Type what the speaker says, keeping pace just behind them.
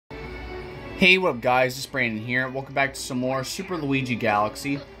Hey, what up guys, it's Brandon here. Welcome back to some more Super Luigi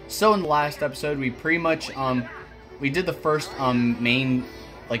Galaxy. So in the last episode, we pretty much we did the first main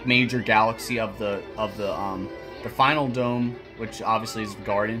major galaxy of the final dome, which obviously is the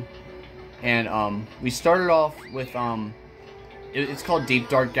garden. And we started off with it's called Deep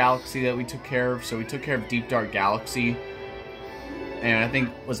Dark Galaxy that we took care of. So we took care of Deep Dark Galaxy. And I think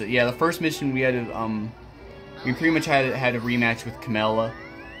the first mission we had to we pretty much had a rematch with Camilla.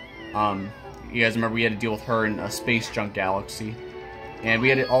 You guys remember we had to deal with her in a Space Junk Galaxy. And we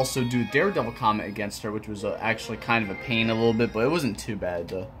had to also do Daredevil Comet against her, which was actually kind of a pain a little bit, but it wasn't too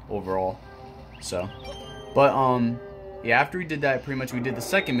bad overall. So, but yeah, after we did that, pretty much we did the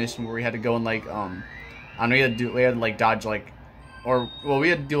second mission where we had to go and I don't know, we had to dodge we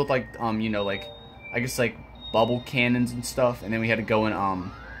had to deal with I guess bubble cannons and stuff, and then we had to go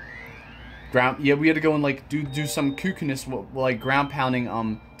and we had to go and do some kookiness, ground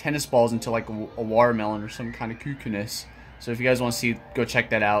pounding tennis balls into a watermelon or some kind of kookiness. So if you guys want to see, go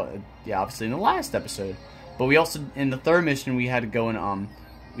check that out. Yeah, obviously in the last episode. But we also, in the third mission, we had to go and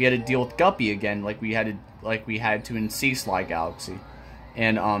we had to deal with Guppy again, like we had to in Sea Slide Galaxy.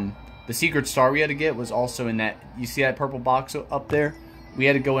 And the secret star we had to get was also in that. You see that purple box up there? We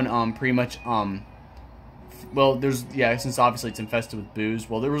had to go and pretty much well, since obviously it's infested with boos.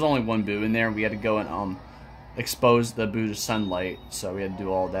 Well, there was only one boo in there. We had to go and expose the boo to sunlight. So we had to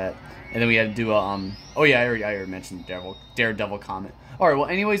do all that, and then we had to do a oh yeah, I already mentioned Daredevil Comet. All right. Well,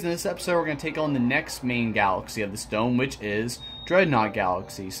 anyways, in this episode, we're gonna take on the next main galaxy of this dome, which is Dreadnought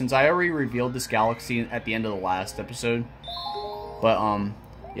Galaxy. Since I already revealed this galaxy at the end of the last episode, but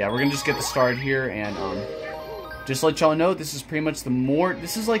yeah, we're gonna just get started here and just let y'all know, this is pretty much the more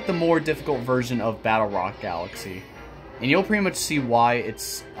difficult version of Battlerock Galaxy. And you'll pretty much see why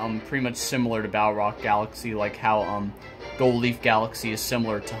it's pretty much similar to Battlerock Galaxy, like how Gold Leaf Galaxy is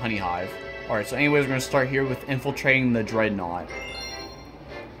similar to Honey Hive. Alright, so anyways, we're going to start here with infiltrating the Dreadnought.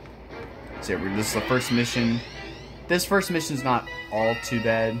 So this is the first mission. This first mission's not all too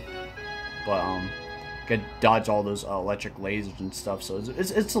bad, but gotta dodge all those electric lasers and stuff, so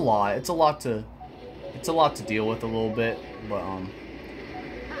it's a lot. It's a lot to deal with a little bit, but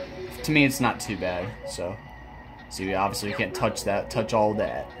to me it's not too bad. So see, obviously we can't touch all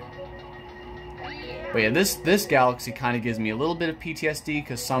that. But yeah, this galaxy kind of gives me a little bit of PTSD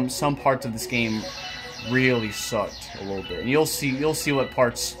because some parts of this game really sucked a little bit, and you'll see what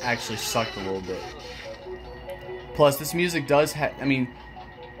parts actually sucked a little bit. Plus, this music does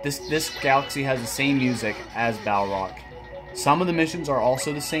this galaxy has the same music as Battlerock. Some of the missions are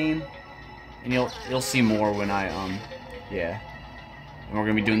also the same. And you'll see more when yeah. And we're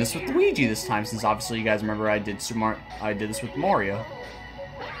gonna be doing this with Luigi this time, since obviously you guys remember I did this with Mario.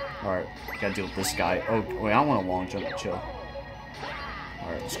 Alright, gotta deal with this guy. Oh wait, I don't want to long jump, chill.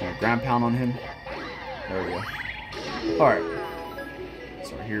 Alright, just gonna ground pound on him. There we go. Alright.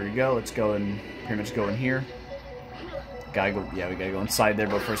 So here we go. Let's go and pretty much go in here. We gotta go inside there,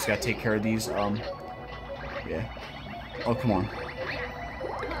 but first we gotta take care of these. Yeah. Oh come on.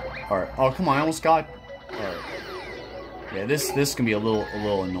 Alright. Oh, come on. I almost got... Alright. Yeah, this can be a little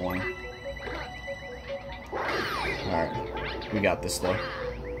annoying. Alright. We got this, though.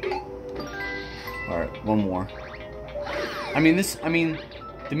 Alright. One more.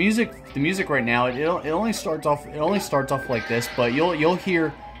 The music right now, it only starts off like this, but you'll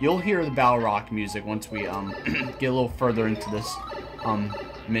hear the Battlerock music once we get a little further into this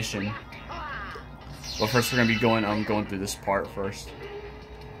mission. Well, first we're gonna be going through this part first.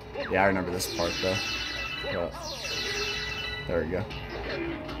 Yeah, I remember this part though. But, there we go.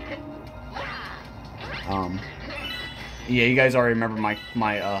 Yeah, you guys already remember my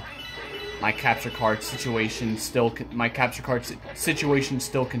capture card situation. My capture card situation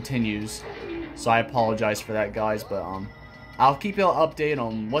still continues, so I apologize for that, guys. But I'll keep y'all updated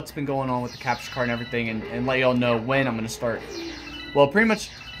on what's been going on with the capture card and everything, and let y'all know when I'm gonna start. Well, pretty much.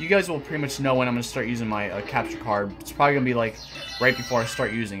 You guys will pretty much know when I'm going to start using my capture card. It's probably going to be right before I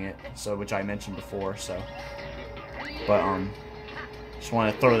start using it, so which I mentioned before. So, but just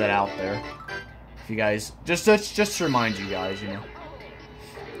want to throw that out there. If you guys just to remind you guys, you know.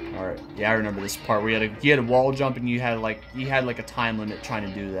 All right, yeah, I remember this part where you had a wall jump and you had a time limit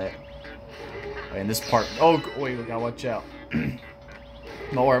trying to do that. And this part, oh wait, we gotta watch out.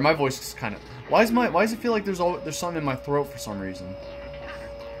 No, worry, my voice is kind of. Why does it feel like there's something in my throat for some reason?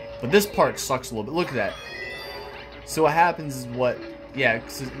 But this part sucks a little bit. Look at that. So what happens is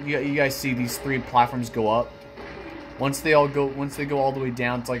you guys see these three platforms go up. Once they go all the way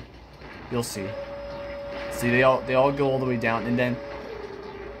down, it's like, you'll see. See, they all go all the way down, and then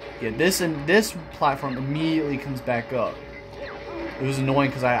this platform immediately comes back up. It was annoying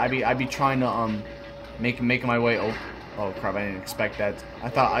because I'd be trying to making my way. Oh crap! I didn't expect that. I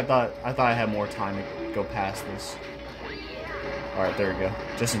thought I had more time to go past this. All right, there we go.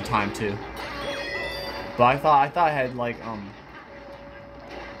 Just in time too. But I thought I had like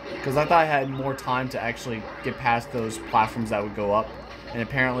because I thought I had more time to actually get past those platforms that would go up. And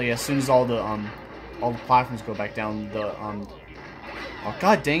apparently, as soon as all the platforms go back down, the oh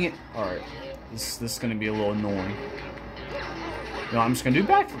god dang it! All right, this is gonna be a little annoying. No, I'm just gonna do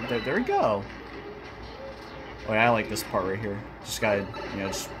backflip. There we go. Oh yeah, I like this part right here. Just gotta,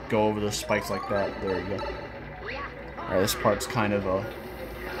 just go over the spikes like that. There we go. All right, this part's kind of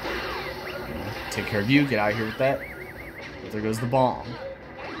take care of you. Get out of here with that. But there goes the bomb.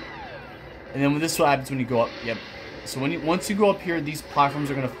 And then this is what happens when you go up. Yep. So once you go up here, these platforms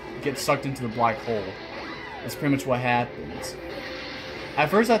are gonna get sucked into the black hole. That's pretty much what happens. At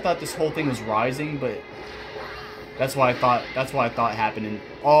first, I thought this whole thing was rising, but that's what I thought happened.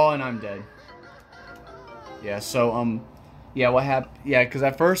 And I'm dead. Yeah. So yeah. What happened? Yeah, because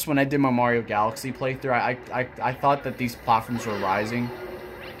at first when I did my Mario Galaxy playthrough, I thought that these platforms were rising,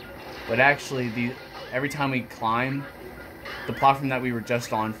 but actually every time we climb, the platform that we were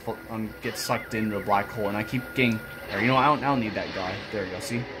just on gets sucked into the black hole, and I keep getting. Or, I don't need that guy. There you go.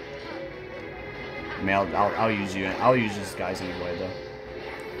 See. I mean, I'll use you. I'll use these guys anyway, though.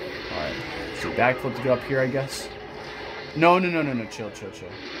 All right. So backflip to get up here, I guess. No. Chill. All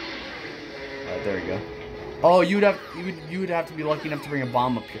right, there we go. Oh, you would have to be lucky enough to bring a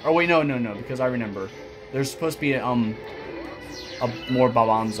bomb up here. Oh wait, no, because I remember there's supposed to be more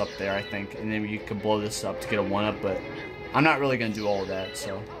bombs up there, I think, and then you could blow this up to get a 1-up. But I'm not really gonna do all of that,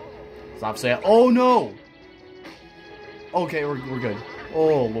 so stop saying. Oh no. Okay, we're good.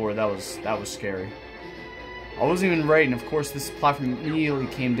 Oh lord, that was scary. I wasn't even ready, and of course this platform immediately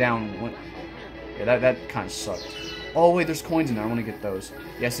came down. Yeah, that kind of sucked. Oh wait, there's coins in there. I want to get those.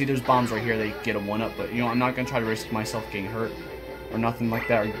 Yeah, see, there's bombs right here. They get a 1-up, but I'm not gonna try to risk myself getting hurt or nothing like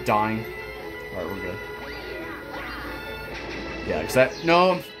that or dying. All right, we're good. Yeah, cause that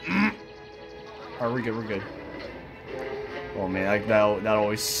no. All right, we're good. Oh man, like that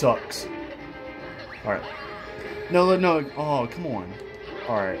always sucks. All right. No. Oh, come on.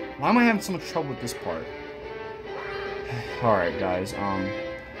 All right. Why am I having so much trouble with this part? All right, guys.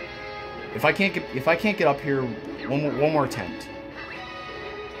 If I can't get up here, one more attempt.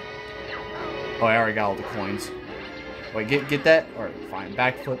 Oh, I already got all the coins. Wait, get that? All right, fine.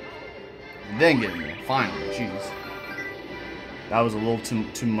 Backflip, and then get in there. Finally, jeez. That was a little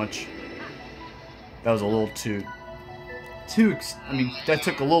too much. That was a little too. I mean, that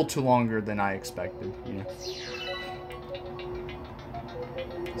took a little too longer than I expected. Yeah.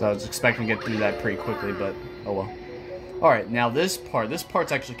 So I was expecting to get through that pretty quickly, but oh well. All right, now this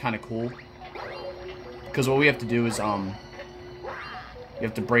part's actually kind of cool. Because what we have to do is, you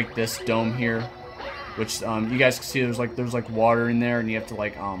have to break this dome here, which you guys can see there's like water in there, and you have to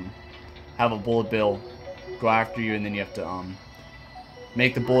like have a bullet bill go after you, and then you have to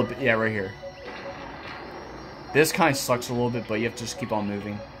make the bullet. Yeah, right here. This kind of sucks a little bit, but you have to just keep on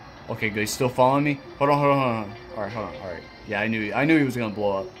moving. Okay, good. He's still following me. Hold on. All right, hold on. All right. Yeah, I knew he was gonna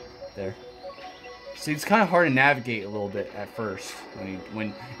blow up there. See, it's kind of hard to navigate a little bit at first.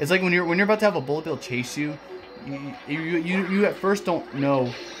 When it's like when you're about to have a bullet bill chase you, you at first don't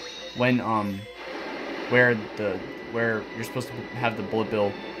know when where you're supposed to have the bullet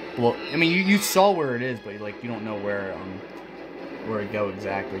bill blow. I mean, you saw where it is, but like you don't know where to go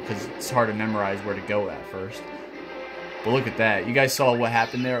exactly because it's hard to memorize where to go at first. But look at that! You guys saw what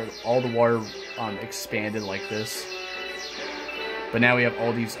happened there. All the water expanded like this. But now we have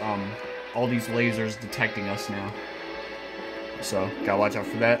all these lasers detecting us now. So, gotta watch out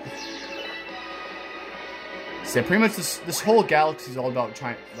for that. So, pretty much this whole galaxy is all about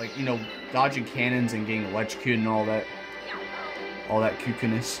trying, like, dodging cannons and getting electrocuted and all that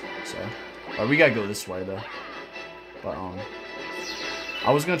cuckoo-ness. So, we gotta go this way, though. But,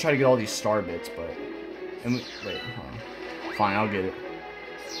 I was gonna try to get all these star bits, but... wait, hold on. Fine, I'll get it.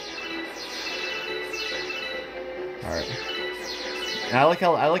 Alright. And I like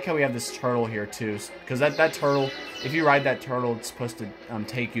how we have this turtle here too, because that turtle, if you ride that turtle, it's supposed to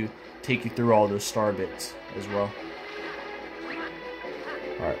take you through all those star bits as well.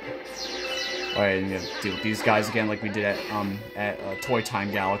 All right, and you have to deal with these guys again, like we did at Toy Time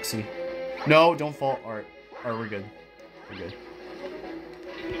Galaxy. No, don't fall. All right, we're good.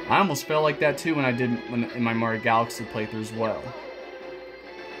 I almost fell like that too in my Mario Galaxy playthrough as well.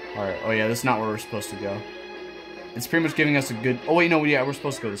 All right. Oh yeah, this is not where we're supposed to go. It's pretty much giving us a good... Oh, wait, no, yeah, we're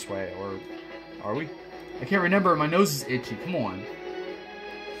supposed to go this way. Or... Are we? I can't remember. My nose is itchy. Come on.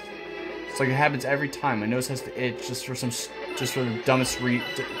 It's like it happens every time. My nose has to itch just for some just for the dumbest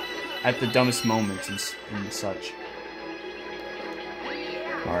at the dumbest moments and such.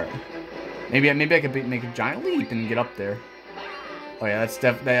 All right, maybe I could make a giant leap and get up there. Oh yeah, that's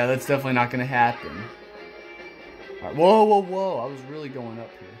definitely not gonna happen. All right, whoa! I was really going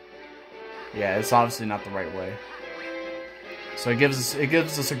up here. Yeah, it's obviously not the right way. So it gives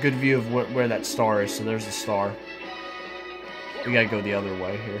us a good view of where that star is. So there's the star. We gotta go the other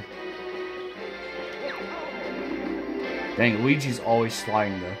way here. Dang, Luigi's always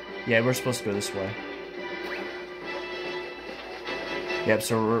sliding though. Yeah, we're supposed to go this way. Yep.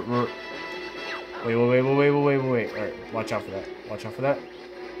 So we're. Wait. Alright, watch out for that. Watch out for that.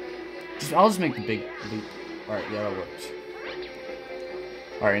 I'll just make the big leap. Alright, yeah, that works.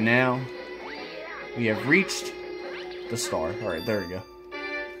 Alright, now we have reached the star. Alright, there we go.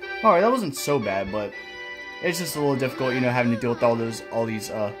 Alright, that wasn't so bad, but it's just a little difficult, you know, having to deal with all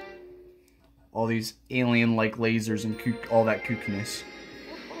these alien-like lasers and all that kookiness.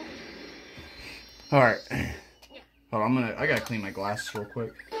 Alright. Hold on, I gotta clean my glasses real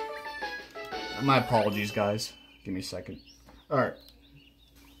quick. My apologies, guys. Give me a second. Alright.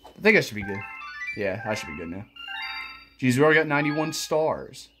 I think I should be good. Yeah, I should be good now. Jeez, we already got 91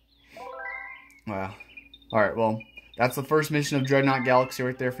 stars. Wow. Alright, well, that's the first mission of Dreadnought Galaxy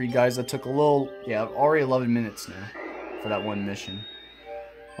right there for you guys. That took a little, yeah, already 11 minutes now for that one mission.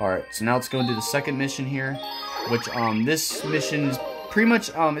 Alright, so now let's go and do the second mission here, which, this mission is pretty much,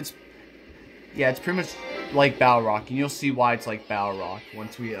 it's pretty much like Battlerock, and you'll see why it's like Battlerock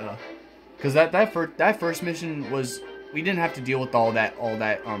once we, because that first mission was, we didn't have to deal with all that,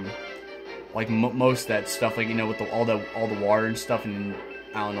 like most of that stuff, like, you know, with all the water and stuff, and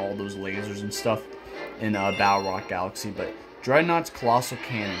I don't know, all those lasers and stuff in Battlerock Galaxy. But Dreadnought's colossal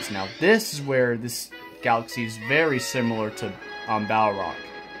cannons. Now this is where this galaxy is very similar to Battlerock.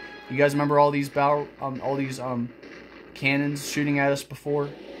 You guys remember all these cannons shooting at us before,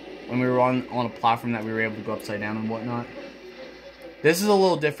 when we were on a platform that we were able to go upside down and whatnot? This is a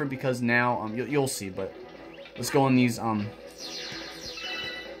little different because now you'll see. But let's go on these Alright,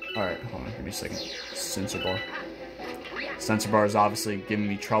 hold on, give me a second. Sensor bar. Sensor bar is obviously giving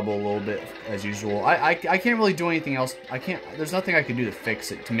me trouble a little bit, as usual. I can't really do anything else. There's nothing I can do to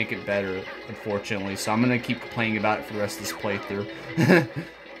fix it, to make it better, unfortunately. So I'm gonna keep complaining about it for the rest of this playthrough.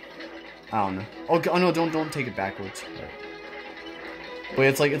 I don't know. Oh no, don't take it backwards. Right. But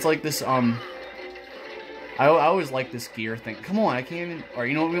it's like this, I always like this gear thing. Come on, I can't even, alright,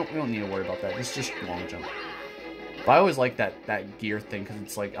 you know what, we don't need to worry about that. Just long jump. But I always like that gear thing, because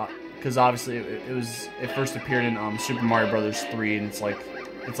it's like, because obviously it first appeared in Super Mario Brothers 3, and it's like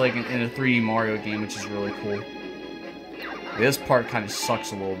in a 3D Mario game, which is really cool. This part kind of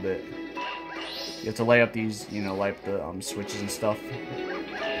sucks a little bit. You have to light up these, you know, light up the switches and stuff,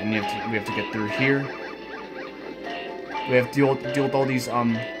 and we have to get through here. We have to deal with all these oh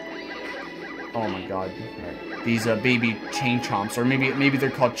my god, right. These baby chain chomps, or maybe they're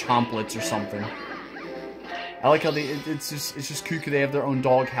called chomplets or something. I like how it's just kooky. They have their own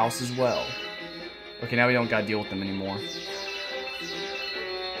dog house as well. Okay, now we don't gotta deal with them anymore.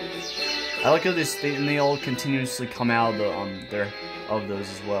 I like how they all continuously come out of those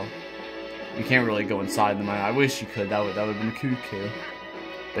as well. You can't really go inside them. I wish you could. That would have been kooky.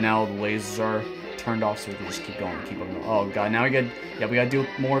 But now all the lasers are turned off, so we can just keep going, keep on going. Oh god, now we gotta deal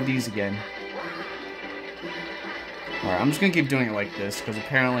with more of these again. Alright, I'm just gonna keep doing it like this, because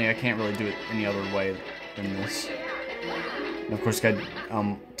apparently I can't really do it any other way than this. And of course, gotta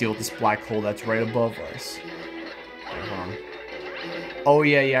deal with this black hole that's right above us. Okay, hold on. Oh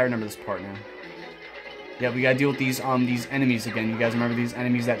yeah, I remember this part now. Yeah, we gotta deal with these enemies again. You guys remember these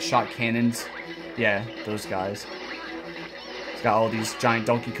enemies that shot cannons? Yeah, those guys. It's got all these giant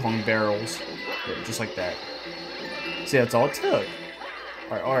Donkey Kong barrels, yeah, just like that. See, that's all it took.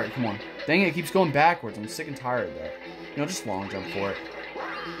 Alright, come on. Dang it, it keeps going backwards. I'm sick and tired of that. You know, just long jump for it.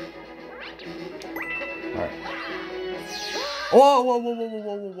 Alright. Whoa.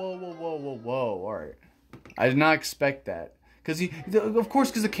 Alright. I did not expect that. Of course,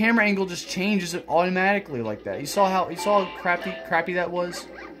 because the camera angle just changes it automatically like that. You saw how crappy that was?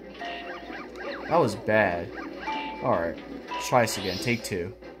 That was bad. Alright. Let's try this again. Take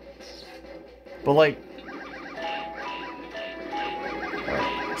two. But like,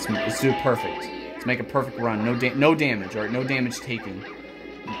 alright, let's do it perfect. Let's make a perfect run. No damage. Alright, no damage taken.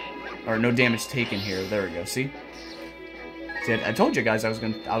 Or no damage taken here. There we go. See? See, I told you guys I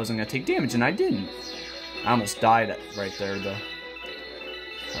wasn't gonna take damage, and I didn't. I almost died right there, though.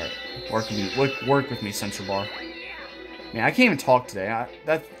 Alright, work with me, Sensor Bar. Man, I can't even talk today.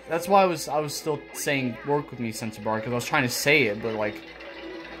 That's why I was still saying work with me, Sensor Bar, because I was trying to say it, but like,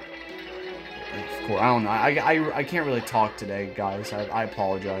 of cool. I don't know. I can't really talk today, guys. I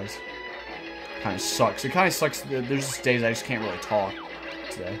apologize. Kind of sucks. It kind of sucks. There's just days I just can't really talk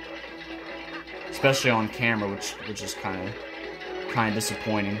today, especially on camera, which is kind of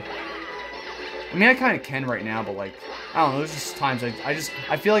disappointing. I mean, I kind of can right now, but like, I don't know. There's just times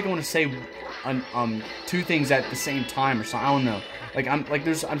I feel like I want to say two things at the same time or something. I don't know. Like I'm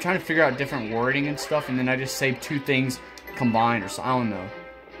trying to figure out different wording and stuff, and then I just say two things combined or something. I don't know.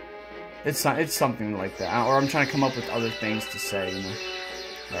 It's something like that, or I'm trying to come up with other things to say. You know.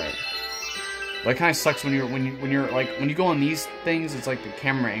 All right. But it kind of sucks when you go on these things. It's like the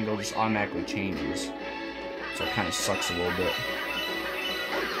camera angle just automatically changes, so it kind of sucks a little bit.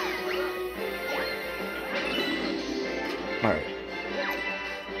 All right.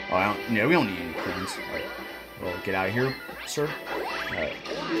 Oh, yeah, we don't need any coins. All right. Well, get out of here, sir. All right.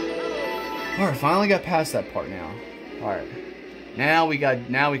 All right. Finally got past that part now. All right. Now we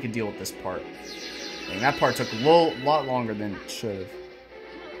can deal with this part. And that part took a lot longer than it should have.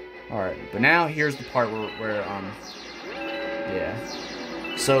 Alright, but now here's the part where yeah.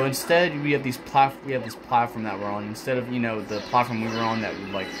 So instead we have this platform that we're on. Instead of, you know, the platform we were on that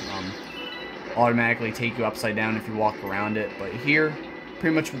would like automatically take you upside down if you walk around it. But here,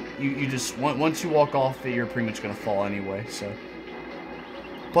 pretty much you just once you walk off it, you're pretty much gonna fall anyway. So,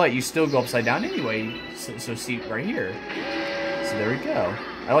 but you still go upside down anyway. So see right here. So there we go.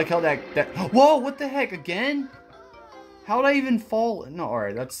 I like how that whoa, what the heck again? How would I even fall? No,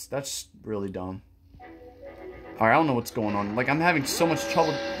 alright, that's really dumb. Alright, I don't know what's going on. Like, I'm having so much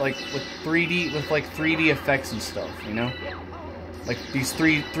trouble, like, with 3D effects and stuff, you know? Like, these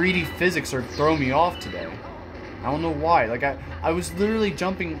 3D physics are throwing me off today. I don't know why. Like, I was literally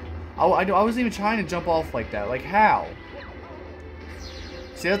jumping. I wasn't even trying to jump off like that. Like, how?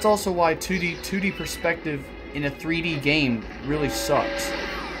 See, that's also why 2D perspective in a 3D game really sucks.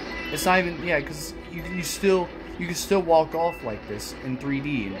 It's not even, yeah, because you can still walk off like this in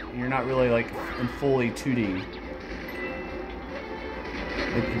 3D, and you're not really like in fully 2D.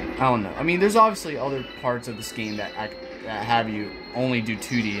 Like, I don't know. I mean, there's obviously other parts of this game that have you only do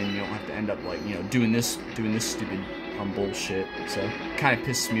 2D, and you don't have to end up like, you know, doing this stupid bullshit. So it kind of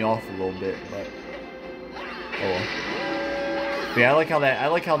pisses me off a little bit, but oh well. But yeah, I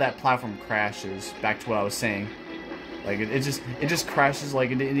like how that platform crashes. Back to what I was saying. Like it just crashes. Like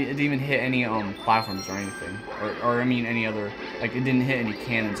it didn't even hit any platforms or anything, or I mean any other, like it didn't hit any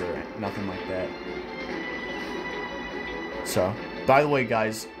cannons or nothing like that. So, by the way,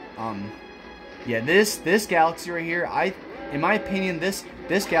 guys, yeah, this galaxy right here, in my opinion, this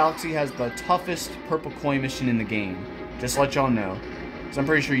galaxy has the toughest purple coin mission in the game. Just to let y'all know, because I'm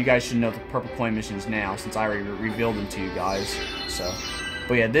pretty sure you guys should know the purple coin missions now, since I already revealed them to you guys. So,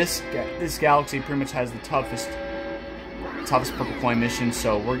 but yeah, this galaxy pretty much has the toughest purple coin mission.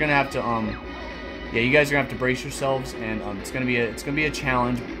 So we're gonna have to yeah, you guys are gonna have to brace yourselves, and it's gonna be a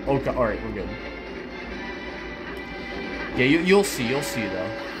challenge. Okay, all right, we're good. Yeah, you'll see though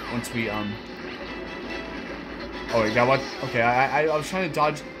once we oh, you got what? Okay, I was trying to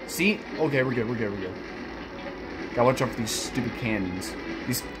dodge. See? Okay, we're good. Gotta watch out for these stupid cannons.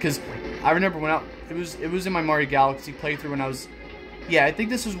 Because I remember when it was in my Mario Galaxy playthrough when I was. Yeah, I think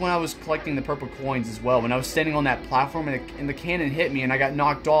this was when I was collecting the purple coins as well. When I was standing on that platform and the cannon hit me and I got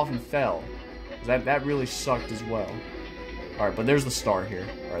knocked off and fell. That really sucked as well. Alright, but there's the star here.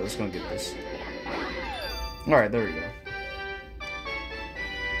 Alright, let's go get this. Alright, there we go.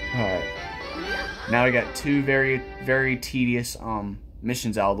 Alright. Now we got two very, very tedious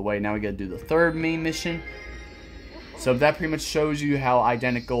missions out of the way. Now we gotta do the third main mission. So that pretty much shows you how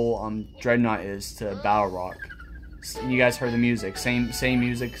identical Dreadnought is to Battlerock. You guys heard the music, same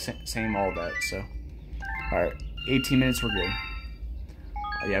music, same all that. So, all right, 18 minutes, we're good.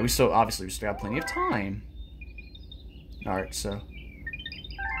 Yeah, we still got plenty of time. All right, so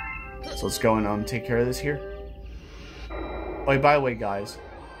let's go and take care of this here. Oh, by the way, guys.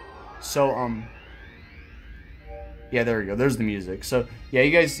 So yeah, there we go. There's the music. So yeah,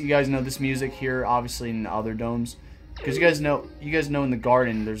 you guys know this music here, obviously in the other domes, because you guys know in the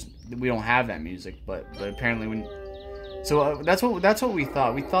garden we don't have that music, but apparently when. So that's what we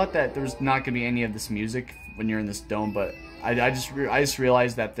thought. We thought that there was not gonna be any of this music when you're in this dome, but I just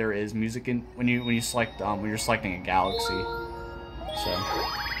realized that there is music in when you're selecting a galaxy. So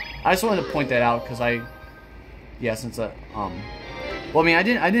I just wanted to point that out because well, I mean,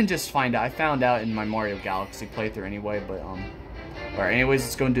 I didn't just find out. I found out in my Mario Galaxy playthrough anyway. But all right. Anyways,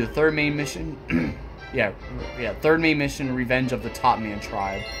 let's go and do the third main mission. yeah, third main mission, Revenge of the Topman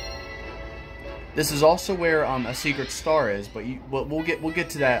Tribe. This is also where a secret star is, but we'll get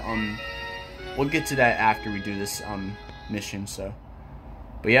to that. We'll get to that after we do this mission. So,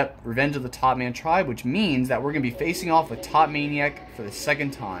 But yep, Revenge of the Topman Tribe, which means that we're going to be facing off with Topmaniac for the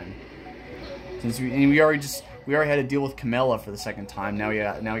second time. Since we already had to deal with Camilla for the second time. Now we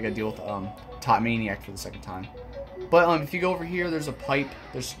got to deal with Topmaniac for the second time. But if you go over here, there's a pipe.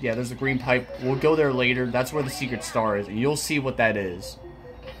 There's a green pipe. We'll go there later. That's where the secret star is, and you'll see what that is.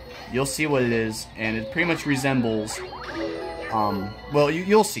 You'll see what it is, and it pretty much resembles. Well,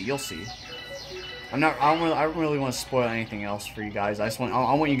 you'll see. I don't really want to spoil anything else for you guys. I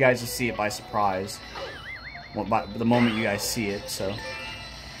want you guys to see it by surprise. By the moment you guys see it. So.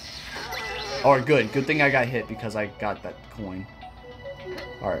 Alright, good thing I got hit because I got that coin.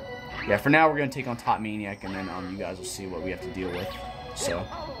 Alright. Yeah, for now we're going to take on Topmaniac, and then you guys will see what we have to deal with. So,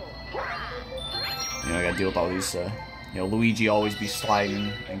 I got to deal with all these, Luigi always be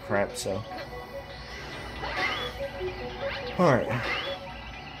sliding and crap, so. Alright.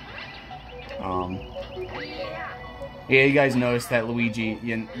 Yeah, you guys noticed that Luigi,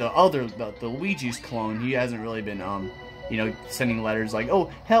 the Luigi's clone, he hasn't really been, sending letters like,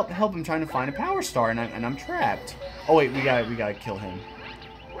 oh, help, I'm trying to find a power star, and I'm trapped. Oh wait, we gotta kill him.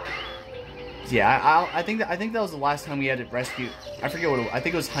 Yeah, I think that was the last time we had to rescue. I forget what I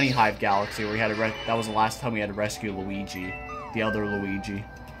think it was Honey Hive Galaxy where we had to. That was the last time we had to rescue Luigi, the other Luigi.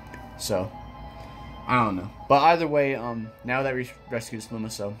 So I don't know, but either way, now that we rescued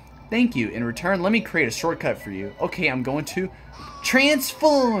Slumaso, thank you. In return, let me create a shortcut for you. Okay, I'm going to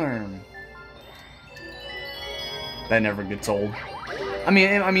transform. That never gets old. I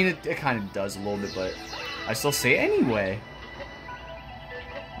mean, it kind of does a little bit, but I still say it anyway.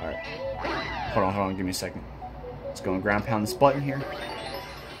 All right. Hold on, give me a second. Let's go and ground pound this button here.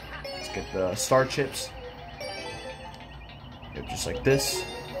 Let's get the star chips. Yep, just like this.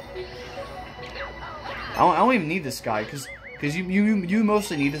 I don't even need this guy, because you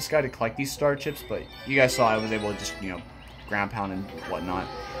mostly need this guy to collect these star chips, but you guys saw I was able to just, ground pound and whatnot.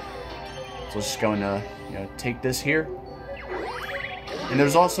 So let's just go and, take this here. And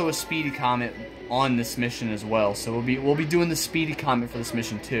there's also a speedy comet on this mission as well, so we'll be doing the speedy comet for this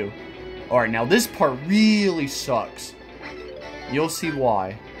mission too. Alright, now this part really sucks. You'll see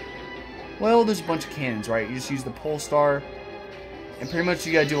why. Well, there's a bunch of cannons, right? You just use the pole star, and pretty much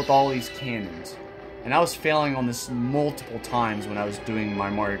you gotta deal with all these cannons. And I was failing on this multiple times when I was doing my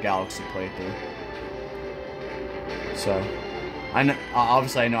Mario Galaxy playthrough. So, I know,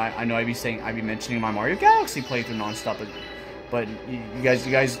 obviously I know I'd be mentioning my Mario Galaxy playthrough nonstop, but you guys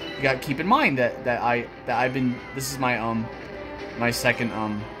gotta keep in mind that this is my my second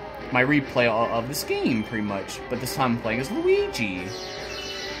my replay of this game, pretty much. But this time I'm playing as Luigi.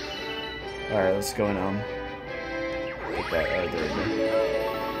 Alright, let's go and, get that, there we go.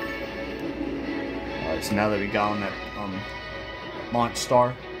 Alright, so now that we got on that, launch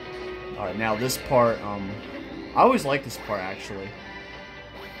star. Alright, now this part, I always like this part, actually.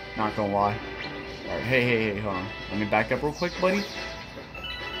 Not gonna lie. Alright, hey, hold on. Let me back up real quick, buddy.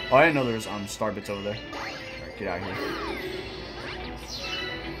 Oh, I didn't know there was, star bits over there. Alright, get out of here.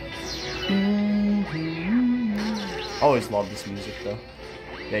 Always love this music though.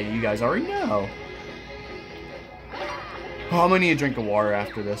 Yeah, you guys already know. Oh, I'm gonna need a drink of water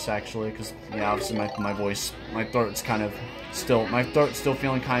after this actually, because obviously my throat's still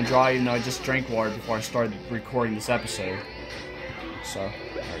feeling kind of dry, even though I just drank water before I started recording this episode. So,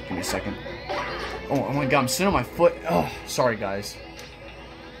 alright, give me a second. Oh my god, I'm sitting on my foot. Oh, sorry guys.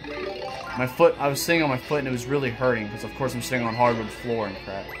 My foot, I was sitting on my foot and it was really hurting because of course I'm sitting on hardwood floor and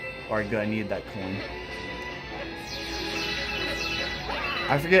crap. Alright, good, I needed that coin.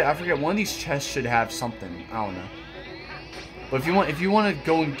 I forget, one of these chests should have something. I don't know. But if you want to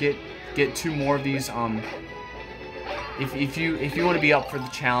go and get 2 more of these, if you want to be up for the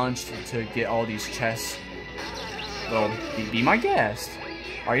challenge to get all these chests, well, be my guest.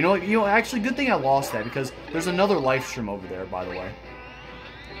 Alright, you know, actually, good thing I lost that, because there's another life stream over there, by the way.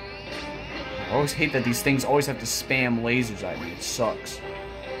 I always hate that these things always have to spam lasers at me. It sucks.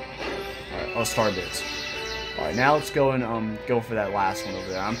 Alright, oh, star bits. Alright, now let's go and go for that last one over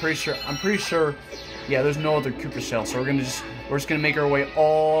there. I'm pretty sure, yeah, there's no other Koopa shell, so we're just gonna make our way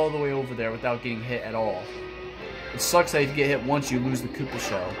all the way over there without getting hit at all. It sucks that if you get hit once, you lose the Koopa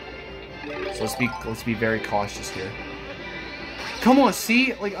shell. So let's be very cautious here. Come on,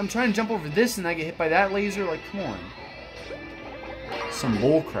 see? Like, I'm trying to jump over this and I get hit by that laser. Like, come on. Some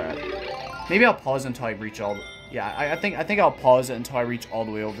bullcrap. Maybe I'll pause until I reach all the... Yeah, I think I'll pause it until I reach all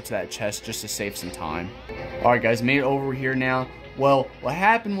the way over to that chest just to save some time. Alright, guys, made it over here now. Well, what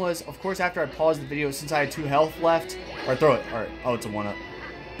happened was, of course, after I paused the video, since I had 2 health left... Or throw it. Alright. Oh, it's a 1-up.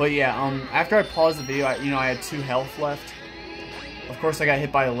 But yeah, after I paused the video, I had 2 health left. Of course, I got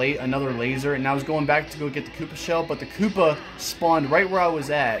hit by another laser, and I was going back to go get the Koopa shell, but the Koopa spawned right where I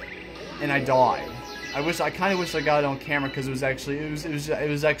was at, and I died. I kind of wish I got it on camera because it was actually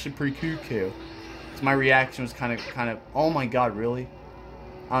pretty cuckoo. So my reaction was kind of, oh my god, really?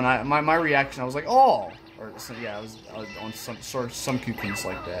 I don't know, my reaction, I was like, oh, or yeah, I was on some cuckoos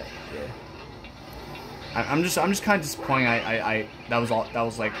like that. Yeah. I'm just kind of disappointed. That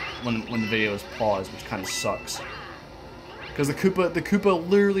was like when the video was paused, which kind of sucks. Because the Koopa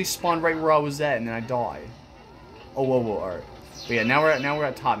literally spawned right where I was at, and then I died. Oh, whoa, alright. But yeah, now we're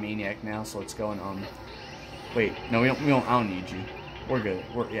at Topmaniac now, so let's go and wait, no, we don't. I don't need you. We're good.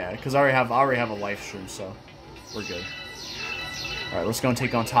 Yeah, because I already have a life stream, so we're good. All right, let's go and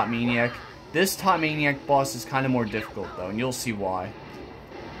take on Topmaniac. This Topmaniac boss is kind of more difficult though, and you'll see why.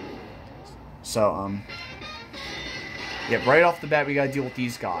 So yeah, right off the bat we gotta deal with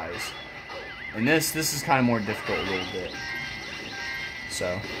these guys, and this is kind of more difficult a little bit.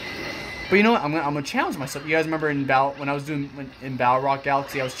 So, but you know what? I'm gonna challenge myself. You guys remember in Battlerock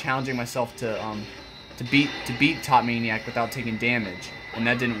Galaxy, I was challenging myself to beat Topmaniac without taking damage, and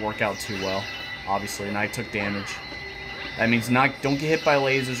that didn't work out too well, obviously, and I took damage. That means don't get hit by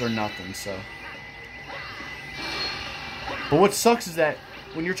lasers or nothing. So, but what sucks is that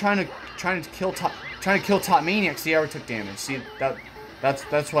when you're trying to kill Topmaniac, see, I already took damage. See,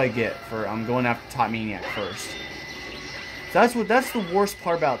 that's what I get for going after Topmaniac first. That's the worst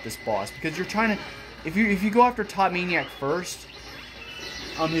part about this boss, because you're trying to, if you go after Topmaniac first,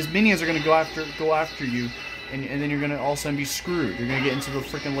 his minions are gonna go after you, and then you're gonna all of a sudden be screwed. You're gonna get into the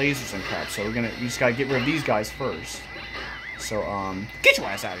freaking lasers and crap. So you just gotta get rid of these guys first. So get your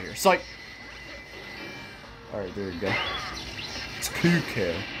ass out of here, psych. All right, there we go. It's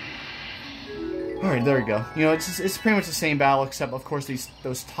cuckoo. All right, there we go. You know, it's pretty much the same battle, except of course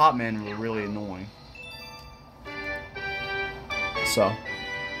those top men were really annoying. So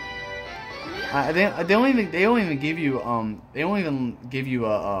they don't even give you a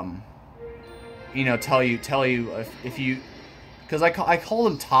you know, tell you if you, because I call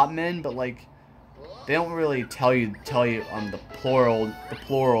them top men, but like they don't really tell you the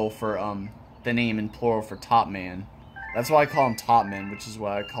plural for the name in plural for top man. That's why I call them top men, which is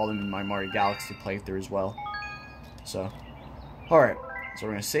what I call them in my Mario Galaxy playthrough as well. So, all right, so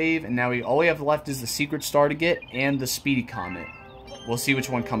we're gonna save, and now all we have left is the secret star to get and the speedy comet. We'll see which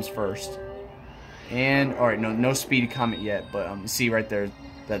one comes first. And all right, no speedy comet yet, but you see right there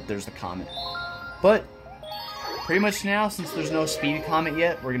that there's the comet. But pretty much now, since there's no speedy comet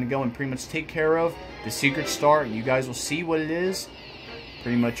yet, we're gonna go and pretty much take care of the secret star, and you guys will see what it is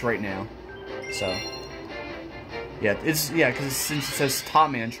pretty much right now. So yeah, because since it says Top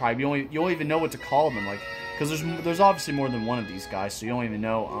Man Tribe, you don't even know what to call them, like, because there's obviously more than one of these guys, so you don't even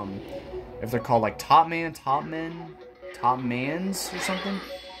know if they're called like Top Man, Top Men, Top Mans or something.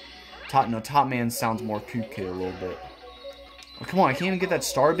 Top Man sounds more cuckoo a little bit. Oh, come on, I can't even get that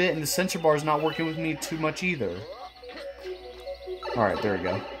star bit, and the sensor bar is not working with me too much either. Alright, there we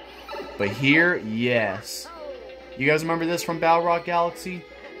go. But here, yes. You guys remember this from Battlerock Galaxy?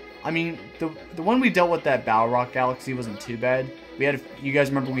 I mean, the one we dealt with at Battlerock Galaxy wasn't too bad. You guys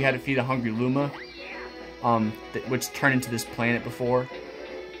remember we had to feed a hungry Luma, which turned into this planet before.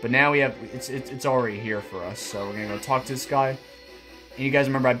 But now we have, it's already here for us, so we're gonna go talk to this guy. And you guys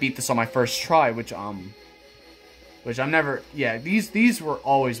remember I beat this on my first try, which I'm never, yeah, these were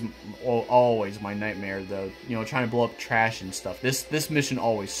always my nightmare though. You know, trying to blow up trash and stuff. This mission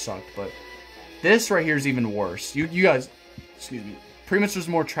always sucked, but this right here is even worse. You guys, excuse me. Pretty much there's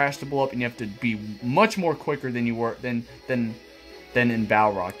more trash to blow up, and you have to be much more quicker than you were than in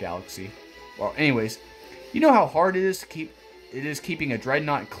Battlerock Galaxy. Well, anyways, you know how hard it is keeping a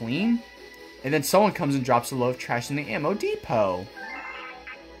Dreadnought clean, and then someone comes and drops a load of trash in the ammo depot.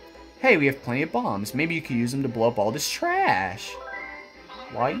 Hey, we have plenty of bombs. Maybe you could use them to blow up all this trash.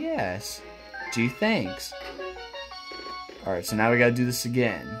 Why, yes. Gee, thanks. Alright, so now we gotta do this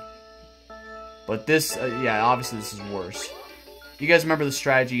again. But this, yeah, obviously this is worse. You guys remember the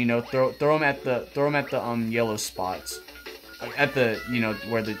strategy, you know, throw them at the yellow spots. At the, you know,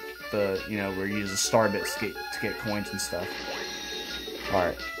 where where you use a star bits to get coins and stuff.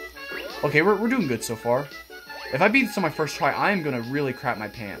 Alright. Okay, we're doing good so far. If I beat this on my first try, I am gonna really crap my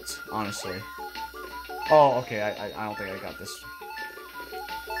pants, honestly. Oh, okay, I don't think I got this.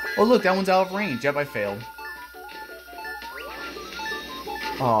 Oh, look, that one's out of range. Yep, I failed.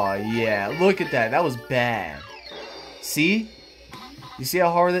 Oh, yeah, look at that. That was bad. See? You see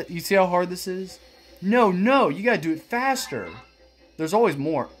how hard this is? No, you gotta do it faster. There's always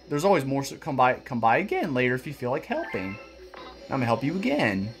more. There's always more, so come by again later if you feel like helping. I'm gonna help you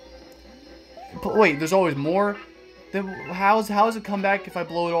again. But wait, there's always more? Then how does it come back if I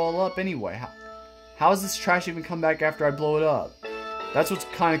blow it all up anyway? How does this trash even come back after I blow it up? That's what's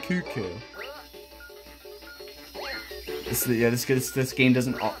kind of cuckoo. This game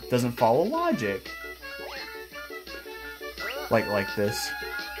doesn't follow logic. Like this.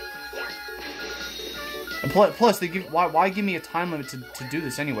 And plus they give why give me a time limit to do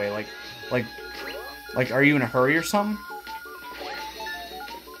this anyway? Like are you in a hurry or something?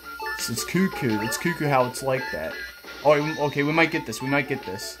 It's cuckoo. It's cuckoo how it's like that. Oh, okay, we might get this. We might get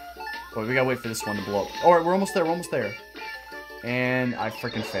this. But we gotta wait for this one to blow up. Alright, we're almost there. We're almost there. And I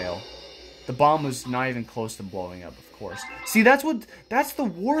freaking fail. The bomb was not even close to blowing up, of course. See, that's the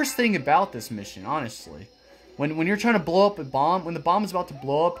worst thing about this mission, honestly. When you're trying to blow up a bomb, when the bomb is about to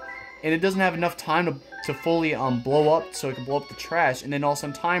blow up, and it doesn't have enough time to fully blow up so it can blow up the trash, and then all of a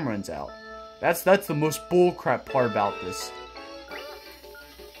sudden time runs out. That's the most bullcrap part about this.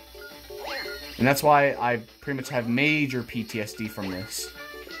 And that's why I pretty much have major PTSD from this.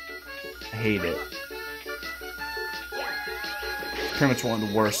 I hate it. It's pretty much one of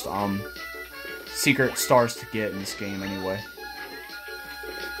the worst secret stars to get in this game anyway.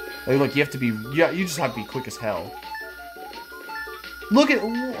 Like, look, you just have to be quick as hell. Look at,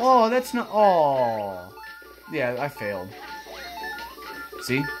 oh, that's not, oh. Yeah, I failed.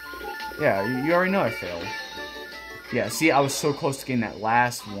 See? Yeah, you already know I failed. Yeah, see, I was so close to getting that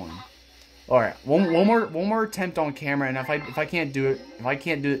last one. All right, one more attempt on camera, and if I can't do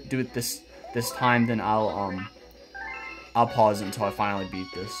it this time, then I'll pause it until I finally beat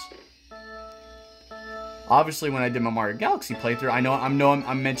this. Obviously, when I did my Mario Galaxy playthrough,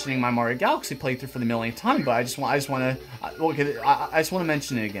 I'm mentioning my Mario Galaxy playthrough for the millionth time, but I just want to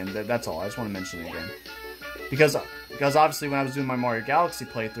mention it again. That's all. I just want to mention it again, because obviously when I was doing my Mario Galaxy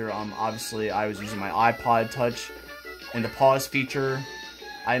playthrough, obviously I was using my iPod Touch and the pause feature.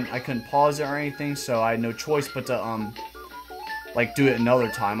 I couldn't pause it or anything, so I had no choice but to like do it another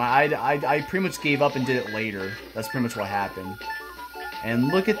time. I pretty much gave up and did it later. That's pretty much what happened. And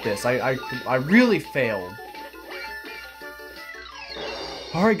look at this. I really failed.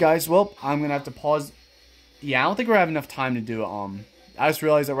 Alright guys, well, I'm gonna have to pause. Yeah, I don't think we're having enough time to do it. I just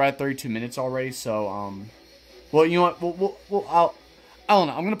realized that we're at 32 minutes already, so well, you know what, I don't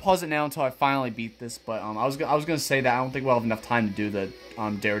know. I'm gonna pause it now until I finally beat this. But I was gonna say that I don't think we'll have enough time to do the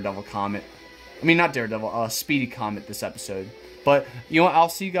Daredevil Comet. I mean, not Daredevil, Speedy Comet this episode. But you know what? I'll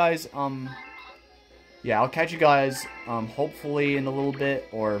see you guys. Yeah, I'll catch you guys. Hopefully in a little bit,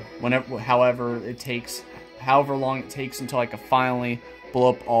 or whenever, however long it takes until I can finally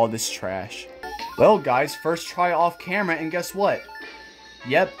blow up all this trash. Well, guys, first try off camera, and guess what?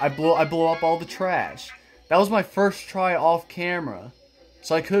 Yep, I blew up all the trash. That was my first try off camera.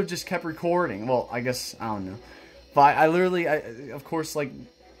 So I could have just kept recording. Well, I guess, I don't know. But I literally, of course, like,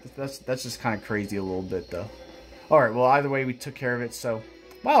 that's just kind of crazy a little bit, though. Alright, well, either way, we took care of it, so...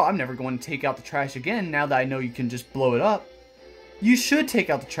 Wow, I'm never going to take out the trash again, now that I know you can just blow it up. You should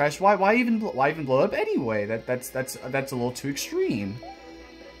take out the trash. Why even blow it up anyway? That's a little too extreme.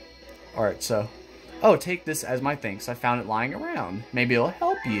 Alright, so... Oh, take this as my thanks. I found it lying around. Maybe it'll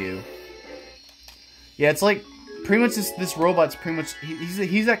help you. Yeah, it's like... Pretty much this robot's pretty much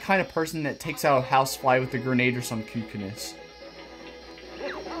he's that kind of person that takes out a housefly with a grenade or some kookiness.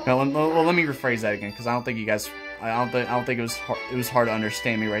 No, well, let me rephrase that again, because I don't think you guys I don't think it was hard to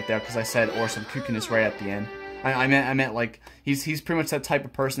understand me right there, because I said or some kookiness right at the end. I meant like he's pretty much that type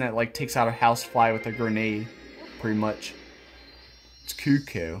of person that like takes out a housefly with a grenade, pretty much. It's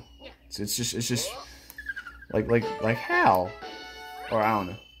cuckoo. It's just like how? Or I don't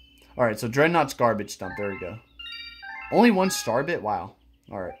know. All right, so Dreadnought's garbage dump. There we go. Only one star bit? Wow.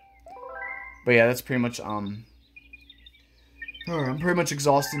 Alright. But yeah, that's pretty much, alright, I'm pretty much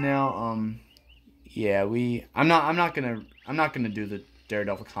exhausted now. Yeah, I'm not gonna do the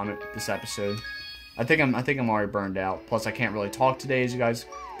Daredevil Comet this episode. I think I'm already burned out. Plus, I can't really talk today, as you guys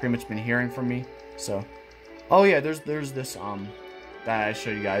pretty much been hearing from me. So, oh yeah, there's this, that I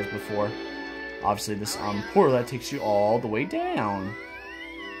showed you guys before. Obviously, this, portal that takes you all the way down.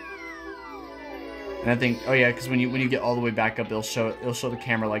 And I think, oh yeah, because when you get all the way back up, it'll show the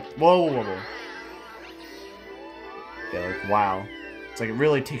camera like, whoa. Yeah, like, wow. It's like it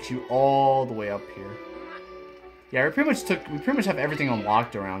really takes you all the way up here. Yeah, we pretty much have everything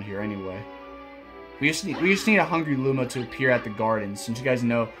unlocked around here anyway. We just need a Hungry Luma to appear at the garden. Since you guys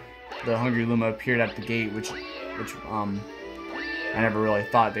know, the Hungry Luma appeared at the gate, which I never really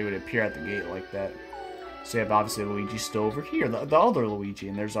thought they would appear at the gate like that. So yeah, but obviously Luigi's still over here, the other Luigi,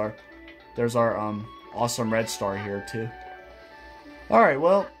 and there's our awesome red star here too. Alright,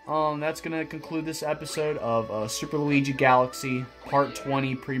 well, that's gonna conclude this episode of Super Luigi Galaxy Part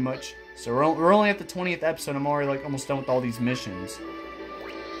 20, pretty much. So we're only at the 20th episode. I'm already like almost done with all these missions.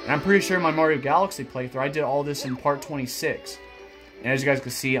 And I'm pretty sure in my Mario Galaxy playthrough, I did all this in part 26. And as you guys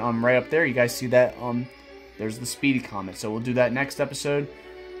can see, right up there, you guys see that there's the Speedy Comet. So we'll do that next episode.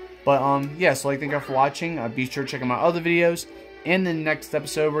 But yeah, so like thank you for watching. Be sure to check out my other videos. In the next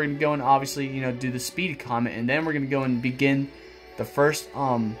episode, we're gonna go and obviously, you know, do the Speedy Comet, and then we're gonna go and begin the first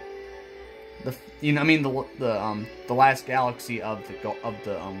the last galaxy of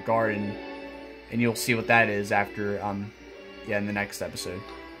the garden, and you'll see what that is after yeah, in the next episode.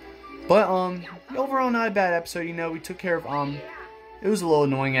 But overall not a bad episode. You know, we took care of it was a little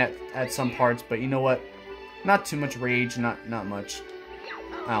annoying at some parts, but you know what? Not too much rage, not much.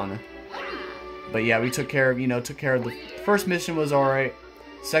 I don't know. But yeah, we took care of the first mission was alright.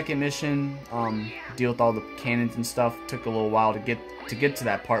 Second mission, deal with all the cannons and stuff. Took a little while to get to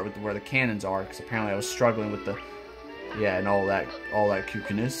that part with where the cannons are, because apparently I was struggling with the and all that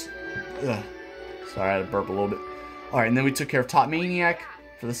kookiness. Ugh. Sorry, I had to burp a little bit. Alright, and then we took care of Topmaniac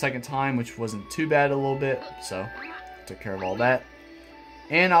for the second time, which wasn't too bad a little bit. So took care of all that.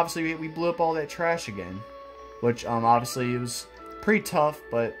 And obviously we blew up all that trash again, which obviously it was pretty tough,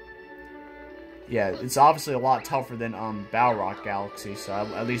 but yeah, it's obviously a lot tougher than Battlerock Galaxy, so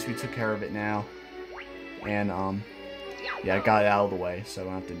at least we took care of it now. And yeah, I got it out of the way, so I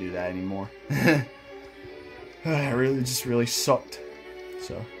don't have to do that anymore. It just really sucked.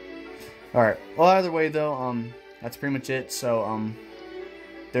 So alright. Well, either way though, that's pretty much it. So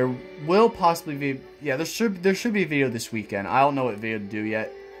there will possibly be there should be a video this weekend. I don't know what video to do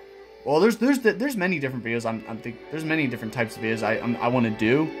yet. Well, there's many different videos. There's many different types of videos I want to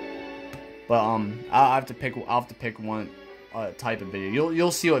do. But I'll have to pick one type of video.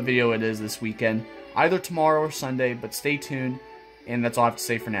 You'll see what video it is this weekend, either tomorrow or Sunday. But stay tuned, and that's all I have to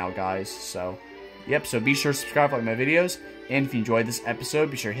say for now, guys. So, yep. So be sure to subscribe, like my videos, and if you enjoyed this episode,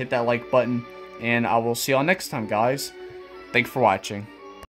 be sure to hit that like button. And I will see y'all next time, guys. Thanks for watching.